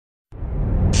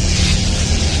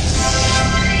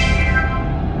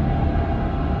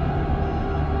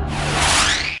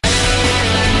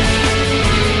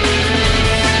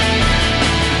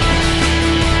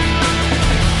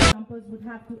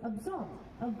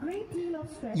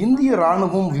இந்திய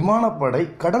ராணுவம், விமானப்படை,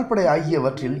 கடற்படை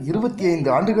ஆகியவற்றில் 25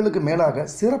 ஆண்டுகளுக்கு மேலாக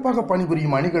சிறப்பாக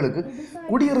பணிபுரியும் அணிகளுக்கு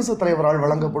குடியரசுத் தலைவரால்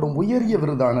வழங்கப்படும் உயரிய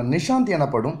விருதான நிஷாந்த்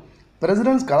எனப்படும்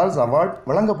பிரசிடென்ட்ஸ் கலர்ஸ் அவார்டு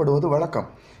வழங்கப்படுவது வழக்கம்.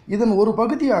 இதன் ஒரு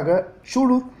பகுதியாக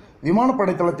சூலூர்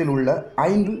விமானப்படை தளத்தில் உள்ள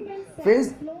 5 ஃபேஸ்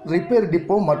ரிப்பேர்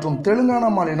டிப்போ மற்றும் தெலுங்கானா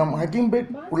மாநிலம்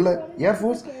ஹக்கீம்பேட் உள்ள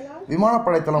ஏர்ஃபோர்ஸ்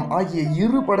விமானப்படை தளம் ஆகிய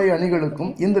 2 படை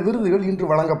அணிகளுக்கும் இந்த விருதுகள் இன்று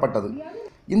வழங்கப்பட்டது.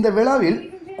 இந்த விழாவில்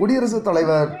குடியரசுத்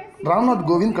தலைவர் ராம்நாத்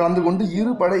கோவிந்த் கலந்து கொண்டு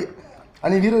 2 படை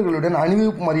அணி வீரர்களுடன்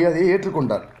அணிவகுப்பு மரியாதையை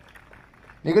ஏற்றுக்கொண்டார்.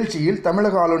 நிகழ்ச்சியில்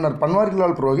தமிழக ஆளுநர்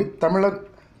பன்வாரிலால் புரோஹித், தமிழக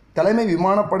தலைமை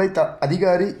விமானப்படை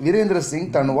அதிகாரி வீரேந்திர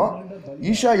சிங் தனுவா,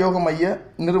 ஈஷா யோக மைய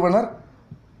நிறுவனர்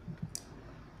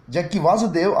ஜக்கி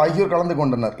வாசுதேவ் ஆகியோர் கலந்து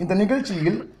கொண்டனர். இந்த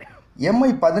நிகழ்ச்சியில்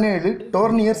Mi-17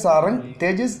 டோர்னியர் சாரங்,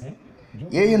 தேஜஸ்,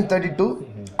 ஏ.என். 32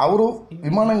 அவுரோவ்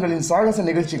விமானங்களின் சாகச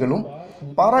நிகழ்ச்சிகளும்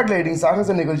பாராகிளைடிங் சாகச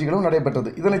நிகழ்ச்சிகளும் நடைபெற்றது.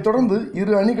 இதனைத் தொடர்ந்து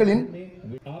 2 அணிகளின்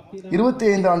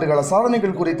 25 ஆண்டுகால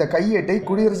சாதனைகள் குறித்த கையேட்டை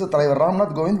குடியரசுத் தலைவர்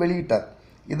ராம்நாத் கோவிந்த் வெளியிட்டார்.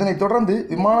 இதனைத் தொடர்ந்து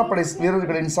விமானப்படை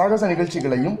வீரர்களின் சாகச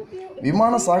நிகழ்ச்சிகளையும்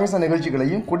விமான சாகச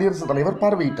நிகழ்ச்சிகளையும் குடியரசுத் தலைவர்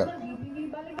பார்வையிட்டார்.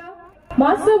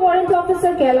 Master Warrant Officer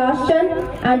Kailash Chand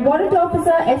and Warrant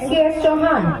Officer S.K.S.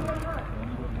 Chauhan.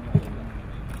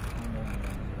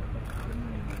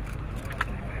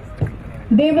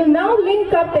 They will now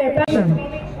link up their passion.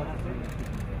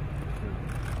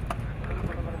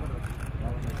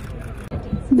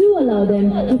 Do allow them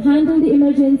to handle the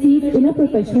emergencies in a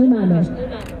professional manner.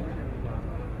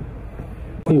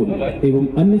 एवं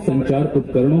अन्य संचार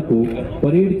उपकरणों को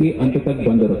परेड के अंत तक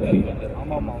बंद रखें।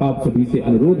 आप सभी से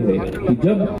अनुरोध है कि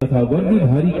जब तथा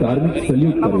वर्दीधारी कार्मिक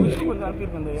सल्यूट करें,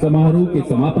 समारोह के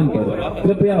समापन पर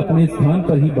कृपया अपने स्थान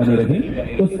पर ही बने रहें।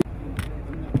 तो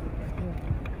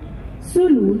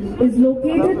Sulu is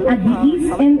located at the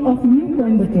east end of New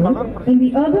Coimbatore in the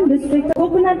urban district of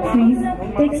coconut trees,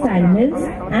 textile mills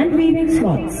and weaving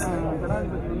slots.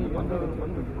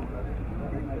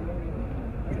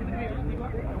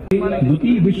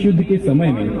 द्वितीय विश्व युद्ध के समय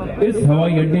में इस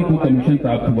हवाई अड्डे को कमीशन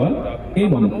प्राप्त हुआ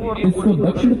एवं इसको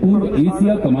दक्षिण पूर्व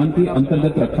एशिया कमान के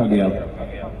अंतर्गत रखा गया।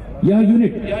 यह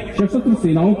यूनिट सशस्त्र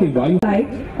सेनाओं के वायु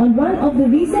on one of the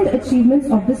recent achievements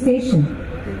of the station.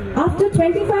 After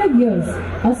 25 years,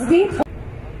 a state.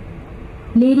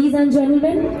 Ladies and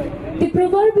gentlemen, the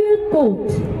proverbial quote,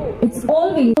 "It's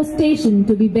always a station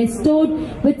to be bestowed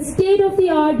with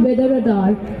state-of-the-art weather radar,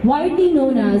 widely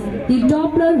known as the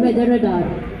Doppler weather radar.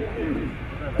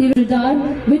 The radar,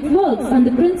 which works on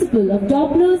the principle of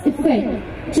Doppler's effect,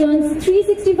 turns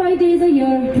 365 days a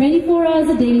year, 24 hours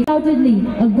a day, undoubtedly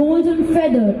a golden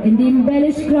feather in the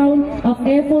embellished crown of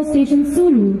Air Force Station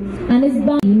Sulu, and is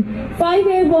bound. 5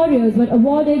 air warriors were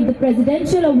awarded the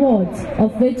presidential awards,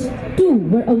 of which 2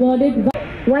 were awarded.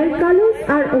 While colors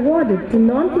are awarded to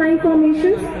non-flying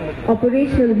formations,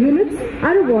 operational units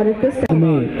are awarded to staff.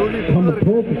 हम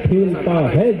ठोक खेलता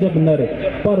है जब नर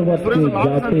पर्वत के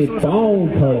जाते पांव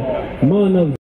उठा मानव